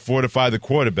 we're going to fortify the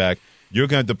quarterback. You're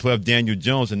going to have to play up Daniel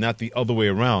Jones and not the other way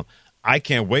around. I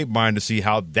can't wait, Myron, to see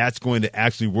how that's going to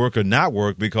actually work or not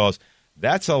work, because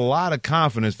that's a lot of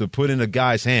confidence to put in a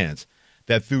guy's hands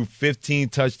that threw 15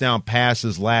 touchdown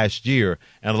passes last year,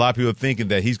 and a lot of people are thinking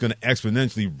that he's going to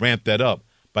exponentially ramp that up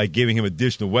by giving him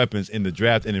additional weapons in the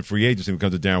draft and in free agency when it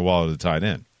comes to Darren Waller, the tight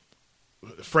end.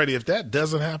 Freddie, if that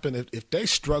doesn't happen, if they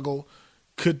struggle,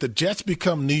 could the Jets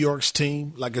become New York's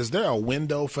team? Like, is there a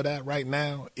window for that right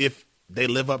now if they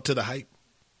live up to the hype?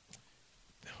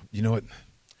 You know what?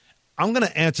 I'm going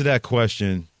to answer that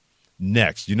question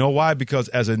next. You know why? Because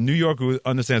as a New Yorker who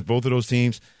understands both of those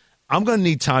teams, I'm going to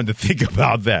need time to think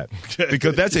about that,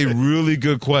 because that's a really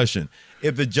good question.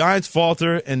 If the Giants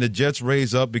falter and the Jets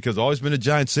raise up, because it's always been a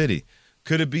Giant city,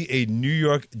 could it be a New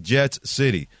York Jets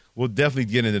city? We'll definitely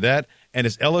get into that. And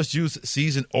is LSU's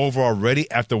season over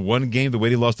already after one game, the way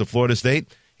they lost to Florida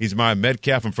State? He's Myron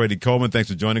Metcalf and Freddie Coleman. Thanks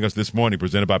for joining us this morning,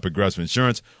 presented by Progressive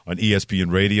Insurance on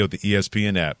ESPN Radio, the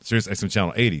ESPN app, Sirius XM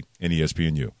Channel 80, and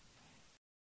ESPNU.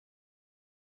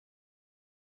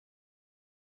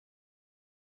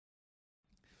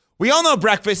 We all know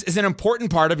breakfast is an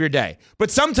important part of your day,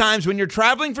 but sometimes when you're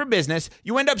traveling for business,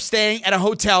 you end up staying at a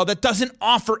hotel that doesn't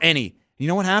offer any. You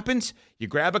know what happens? You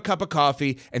grab a cup of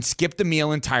coffee and skip the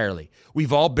meal entirely.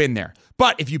 We've all been there.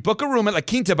 But if you book a room at La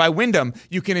Quinta by Wyndham,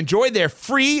 you can enjoy their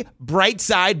free Bright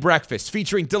Side breakfast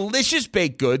featuring delicious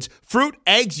baked goods, fruit,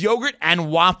 eggs, yogurt, and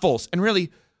waffles. And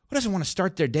really, who doesn't want to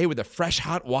start their day with a fresh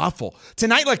hot waffle?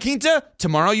 Tonight, La Quinta,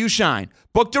 tomorrow you shine.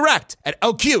 Book direct at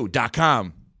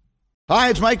LQ.com. Hi,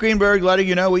 it's Mike Greenberg letting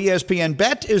you know ESPN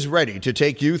Bet is ready to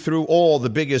take you through all the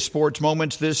biggest sports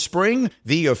moments this spring.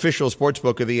 The official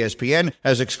sportsbook of ESPN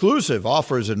has exclusive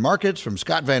offers and markets from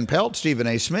Scott Van Pelt, Stephen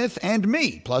A. Smith, and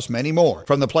me, plus many more.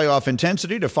 From the playoff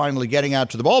intensity to finally getting out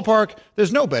to the ballpark,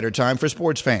 there's no better time for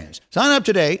sports fans. Sign up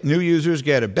today. New users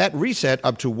get a bet reset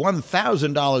up to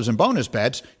 $1,000 in bonus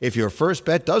bets if your first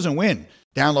bet doesn't win.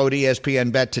 Download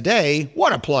ESPN Bet today.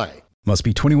 What a play. Must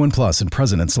be 21 plus and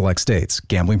present in select states.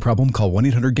 Gambling problem? Call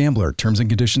 1-800-GAMBLER. Terms and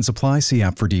conditions apply. See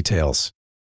app for details.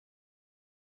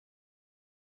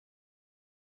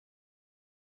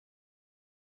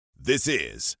 This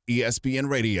is ESPN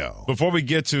Radio. Before we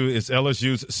get to is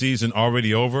LSU's season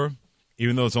already over?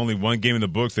 Even though it's only one game in the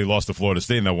books, they lost to Florida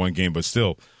State in that one game, but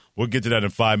still, we'll get to that in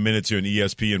 5 minutes here on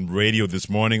ESPN Radio this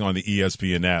morning on the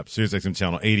ESPN app, Sirius XM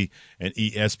Channel 80 and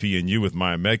ESPNU with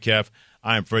Myron Metcalf.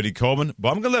 I am Freddie Coleman, but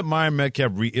I'm going to let Myron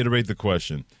Metcalf reiterate the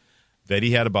question that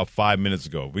he had about 5 minutes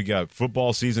ago. We got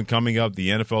football season coming up. The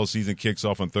NFL season kicks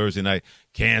off on Thursday night.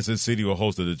 Kansas City will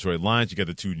host the Detroit Lions. You got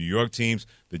the two New York teams.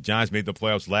 The Giants made the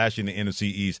playoffs last year in the NFC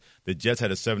East. The Jets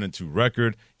had a 7-2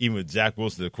 record, even with Zach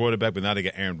Wilson, the quarterback, but now they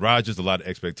got Aaron Rodgers, a lot of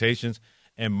expectations.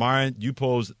 And Myron, you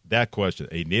posed that question.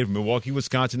 A native Milwaukee,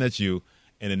 Wisconsin, that's you,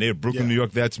 and a native Brooklyn, New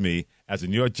York, that's me. As a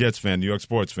New York Jets fan, New York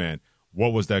sports fan,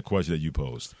 what was that question that you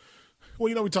posed? Well,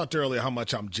 you know, we talked earlier how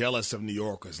much I'm jealous of New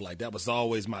Yorkers. Like, that was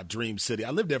always my dream city. I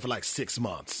lived there for like 6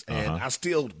 months, and I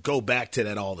still go back to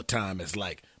that all the time as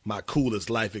like my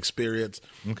coolest life experience.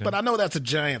 Okay. But I know that's a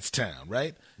Giants town,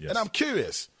 right? Yes. And I'm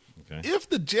curious, if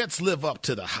the Jets live up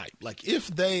to the hype, like if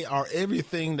they are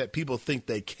everything that people think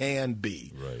they can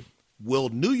be, will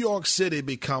New York City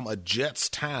become a Jets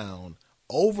town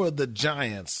over the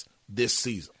Giants this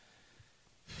season?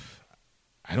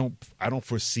 I don't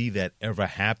foresee that ever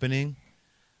happening.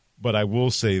 But I will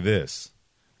say this,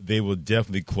 they will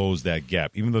definitely close that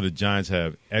gap. Even though the Giants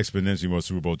have exponentially more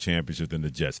Super Bowl championships than the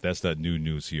Jets, that's not new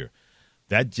news here.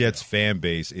 That Jets fan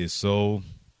base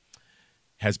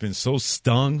has been so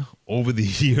stung over the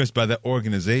years by that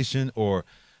organization or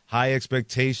high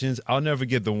expectations. I'll never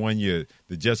forget the one year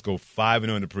the Jets go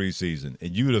 5-0 in the preseason,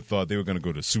 and you would have thought they were going to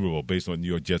go to the Super Bowl based on what New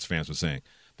York Jets fans were saying.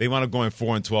 They wound up going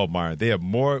 4-12, Myron. They have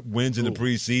more wins in the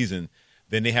preseason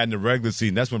than they had in the regular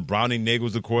season. That's when Brownie Nagel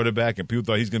was the quarterback, and people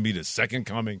thought he's going to be the second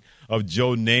coming of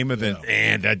Joe Namath,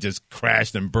 and that just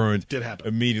crashed and burned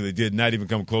immediately. Did not even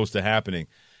come close to happening.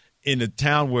 In a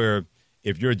town where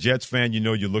if you're a Jets fan, you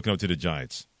know you're looking up to the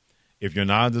Giants. If you're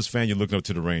an Islanders fan, you're looking up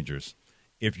to the Rangers.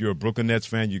 If you're a Brooklyn Nets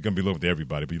fan, you're going to be looking up to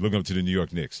everybody, but you're looking up to the New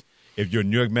York Knicks. If you're a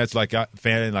New York Mets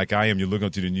fan like I am, you're looking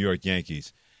up to the New York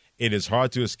Yankees. It is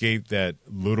hard to escape that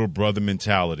little brother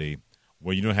mentality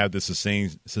where you don't have the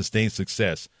sustained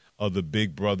success of the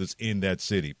big brothers in that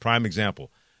city. Prime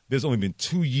example, there's only been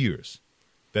 2 years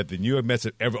that the New York Mets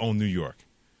have ever owned New York.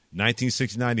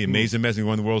 1969, the Amazing Mets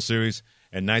won the World Series,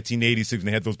 and 1986, when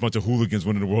they had those bunch of hooligans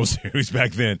winning the World Series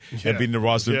back then and beating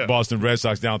the Boston Red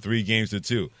Sox down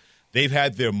 3-2. They've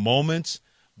had their moments,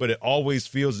 but it always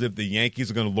feels as if the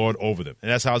Yankees are going to lord over them,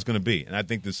 and that's how it's going to be. And I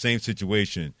think the same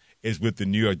situation is with the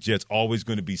New York Jets, always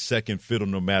going to be second fiddle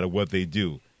no matter what they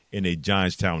do in a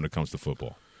Giants town when it comes to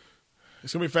football.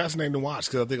 It's going to be fascinating to watch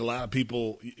because I think a lot of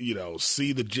people,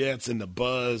 see the Jets and the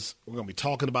buzz. We're going to be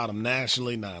talking about them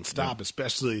nationally nonstop,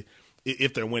 especially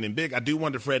if they're winning big. I do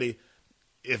wonder, Freddie,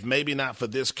 if maybe not for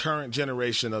this current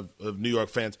generation of New York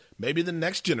fans, maybe the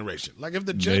next generation. Like if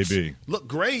the Jets look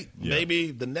great,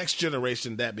 maybe the next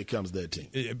generation, that becomes their team.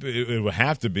 It would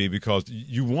have to be because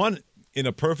you want, in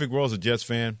a perfect world as a Jets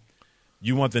fan,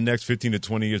 you want the next 15 to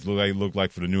 20 years to look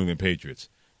like for the New England Patriots.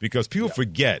 Because people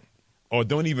forget or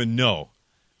don't even know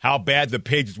how bad the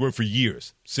Patriots were for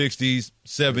years, 60s,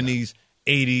 70s,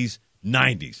 80s,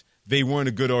 90s. They weren't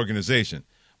a good organization.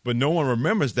 But no one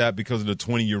remembers that because of the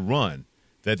 20-year run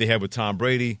that they had with Tom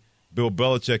Brady, Bill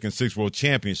Belichick, and 6 world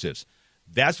championships.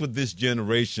 That's what this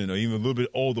generation or even a little bit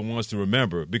older wants to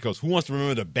remember, because who wants to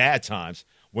remember the bad times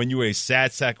when you're a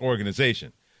sad sack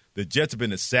organization? The Jets have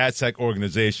been a sad sack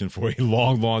organization for a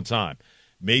long, long time.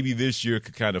 Maybe this year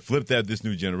could kind of flip that, this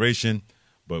new generation,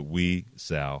 but we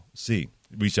shall see.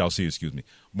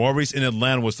 Maurice in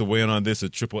Atlanta was to weigh in on this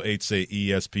at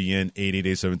 888-SAY-ESPN,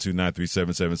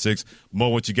 888-729-3776. Mo,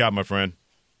 what you got, my friend?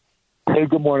 Hey,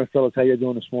 good morning, fellas. How you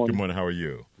doing this morning? Good morning. How are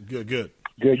you? Good. Good.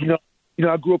 You know,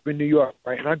 I grew up in New York,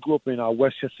 right? And I grew up in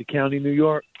Westchester County, New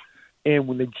York. And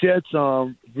when the Jets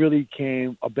really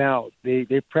came about, they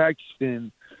practiced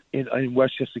in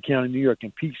Westchester County, New York,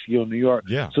 and Peekskill, New York.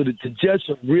 Yeah. So the Jets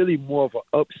are really more of an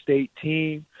upstate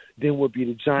team than would be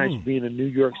the Giants being a New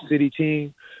York City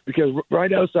team, because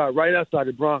right outside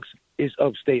the Bronx is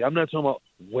upstate. I'm not talking about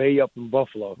way up in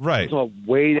Buffalo. Right. I'm talking about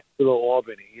way down below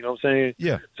Albany. You know what I'm saying?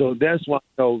 Yeah. So that's why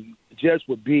the Jets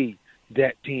would be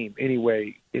that team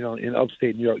anyway, in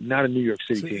upstate New York, not a New York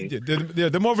City team.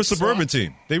 They're more of a suburban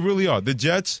team. They really are. The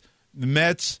Jets, the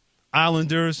Mets,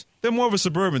 Islanders, they're more of a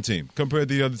suburban team compared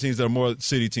to the other teams that are more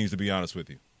city teams, to be honest with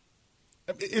you.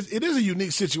 It is a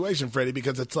unique situation, Freddie,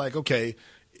 because it's like, okay,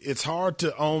 it's hard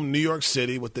to own New York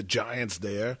City with the Giants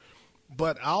there,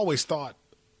 but I always thought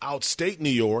outstate New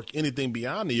York, anything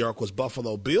beyond New York, was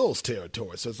Buffalo Bills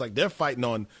territory. So it's like they're fighting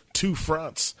on two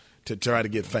fronts to try to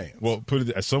get fans. Well, put it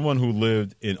as someone who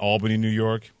lived in Albany, New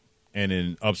York, and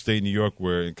in upstate New York,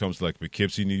 where it comes to like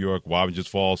Poughkeepsie, New York, Wabanger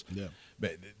Falls,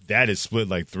 that is split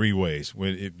like three ways.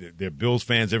 There are Bills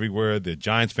fans everywhere, there are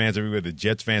Giants fans everywhere, there are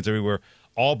Jets fans everywhere.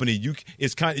 Albany, you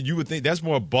would think that's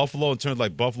more Buffalo in terms of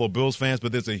like Buffalo Bills fans,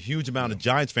 but there's a huge amount of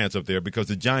Giants fans up there because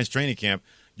the Giants training camp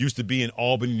used to be in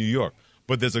Albany, New York.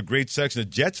 But there's a great section of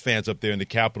Jets fans up there in the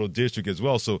Capital District as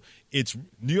well. So it's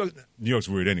New York. New York's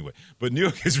weird anyway, but New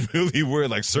York is really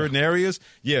weird. Like certain areas,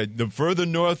 the further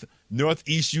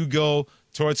northeast you go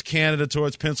towards Canada,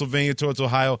 towards Pennsylvania, towards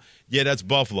Ohio, that's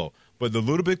Buffalo. But a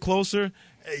little bit closer,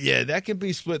 that can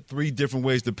be split three different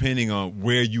ways depending on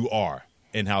where you are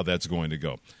and how that's going to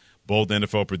go. Bold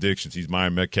NFL predictions. He's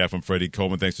Myron Metcalf. I'm Freddie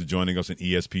Coleman. Thanks for joining us on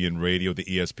ESPN Radio, the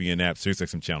ESPN app,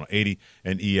 SiriusXM Channel 80,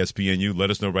 and ESPNU. Let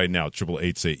us know right now,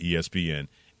 888-SAY-ESPN,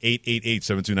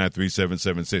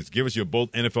 888-729-3776. Give us your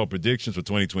bold NFL predictions for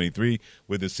 2023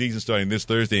 with the season starting this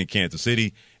Thursday in Kansas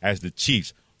City as the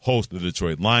Chiefs host the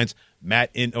Detroit Lions. Matt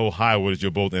in Ohio, what is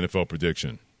your bold NFL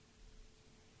prediction?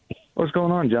 What's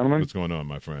going on, gentlemen? What's going on,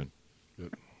 my friend?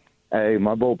 Good. Hey,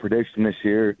 my bold prediction this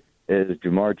year is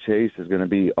Jamar Chase is going to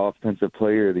be Offensive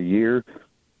Player of the Year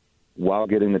while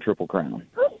getting the Triple Crown.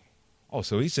 Oh,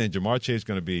 so he's saying Jamar Chase is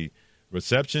going to be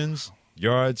receptions,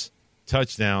 yards,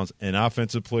 touchdowns, and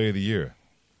Offensive Player of the Year.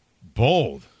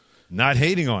 Bold. Not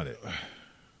hating on it.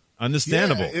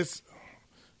 Understandable.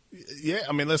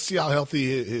 I mean, let's see how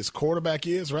healthy his quarterback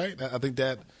is, right? I think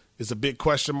that is a big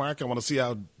question mark. I want to see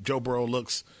how Joe Burrow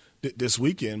looks this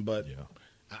weekend, but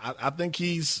I think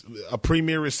he's a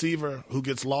premier receiver who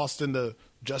gets lost in the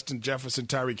Justin Jefferson,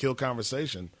 Tyreek Hill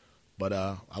conversation. But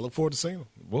I look forward to seeing him.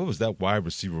 What was that wide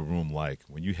receiver room like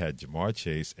when you had Jamar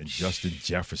Chase and Justin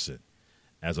Jefferson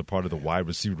as a part of the wide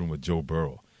receiver room with Joe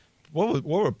Burrow? What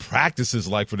were practices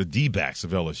like for the D-backs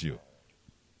of LSU?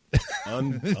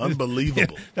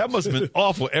 Unbelievable. That must have been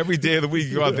awful. Every day of the week,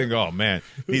 you go out and think, oh, man,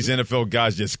 these NFL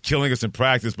guys just killing us in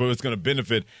practice, but it's going to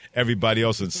benefit everybody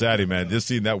else on Saturday, man. Just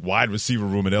seeing that wide receiver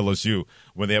room at LSU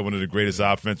when they had one of the greatest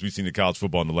offense we've seen in college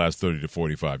football in the last 30 to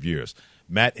 45 years.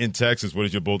 Matt in Texas, what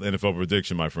is your bold NFL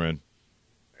prediction, my friend?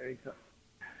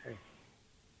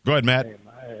 Go ahead, Matt.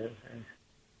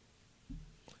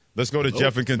 Let's go to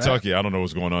Jeff in Kentucky. Matt. I don't know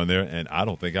what's going on there, and I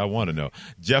don't think I want to know.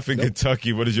 Jeff in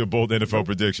Kentucky, what is your bold NFL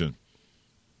prediction?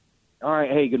 All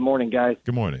right. Hey, good morning, guys.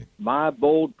 Good morning. My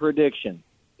bold prediction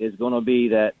is going to be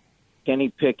that Kenny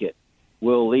Pickett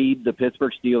will lead the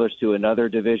Pittsburgh Steelers to another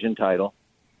division title,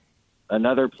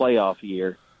 another playoff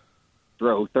year,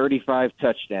 throw 35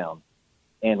 touchdowns,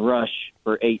 and rush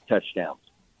for 8 touchdowns.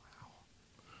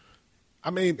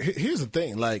 I mean, here's the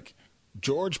thing. Like,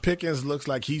 George Pickens looks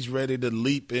like he's ready to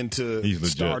leap into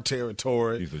star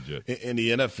territory in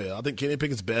the NFL. I think Kenny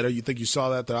Pickett's better. You think you saw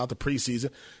that throughout the preseason.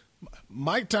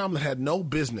 Mike Tomlin had no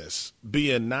business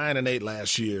being 9-8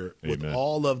 last year with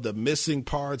all of the missing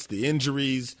parts, the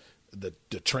injuries, the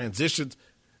transitions,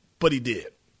 but he did.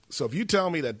 So if you tell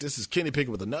me that this is Kenny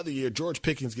Pickett with another year, George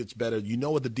Pickens gets better, you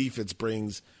know what the defense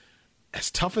brings. As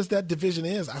tough as that division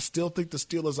is, I still think the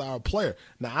Steelers are a player.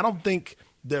 Now, I don't think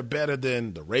they're better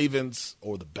than the Ravens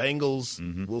or the Bengals.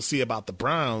 Mm-hmm. We'll see about the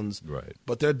Browns. Right.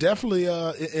 But they're definitely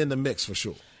in the mix for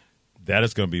sure. That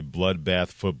is going to be bloodbath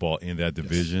football in that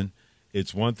division. Yes.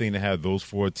 It's one thing to have those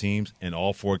 4 teams and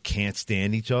all 4 can't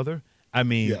stand each other. I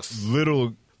mean,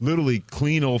 literally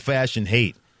clean old-fashioned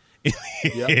hate.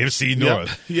 AFC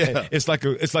North. Yeah. It's like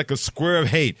a square of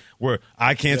hate where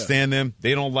I can't stand them,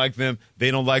 they don't like them, they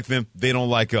don't like them, they don't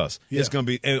like us. It's going to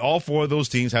be, and all 4 of those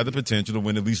teams have the potential to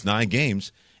win at least 9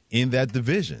 games in that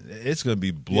division. It's going to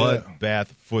be bloodbath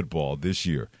football this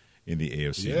year in the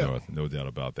AFC North, no doubt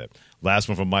about that. Last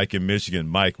one from Mike in Michigan.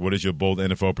 Mike, what is your bold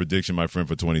NFL prediction, my friend,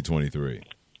 for 2023?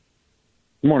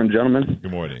 Good morning, gentlemen. Good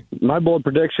morning. My bold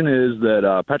prediction is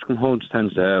that Patrick Mahomes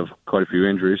tends to have quite a few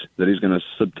injuries, that he's going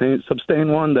to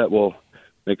sustain one that will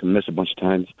make him miss a bunch of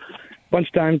times.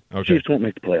 Chiefs won't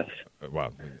make the playoffs.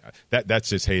 Wow. That's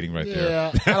just hating right there.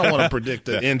 Yeah, I don't want to predict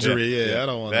the injury. I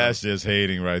don't want. That's just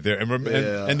hating right there.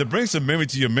 And to bring some memory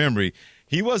to your memory,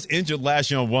 he was injured last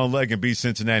year on one leg and beat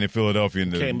Cincinnati and Philadelphia.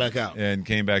 Came back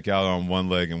out on one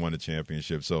leg and won the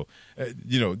championship. So,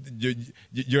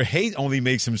 your hate only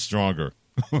makes him stronger.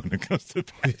 When it comes to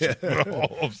Patrick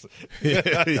Mahomes.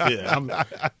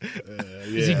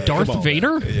 Is he Darth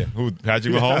Vader? Yeah. Who,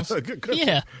 Patrick Mahomes?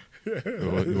 Yeah.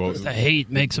 The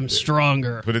hate makes him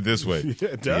stronger. Put it this way. Yeah,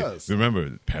 it does.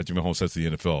 Remember, Patrick Mahomes says to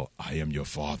the NFL, I am your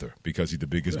father, because he's the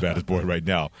biggest, baddest boy right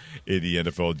now in the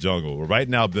NFL jungle. Right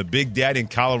now, the big daddy in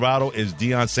Colorado is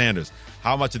Deion Sanders.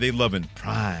 How much are they loving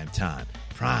prime time?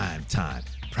 Prime time.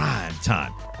 Prime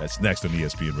time. That's next on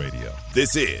ESPN Radio.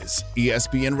 This is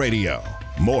ESPN Radio.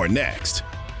 More next.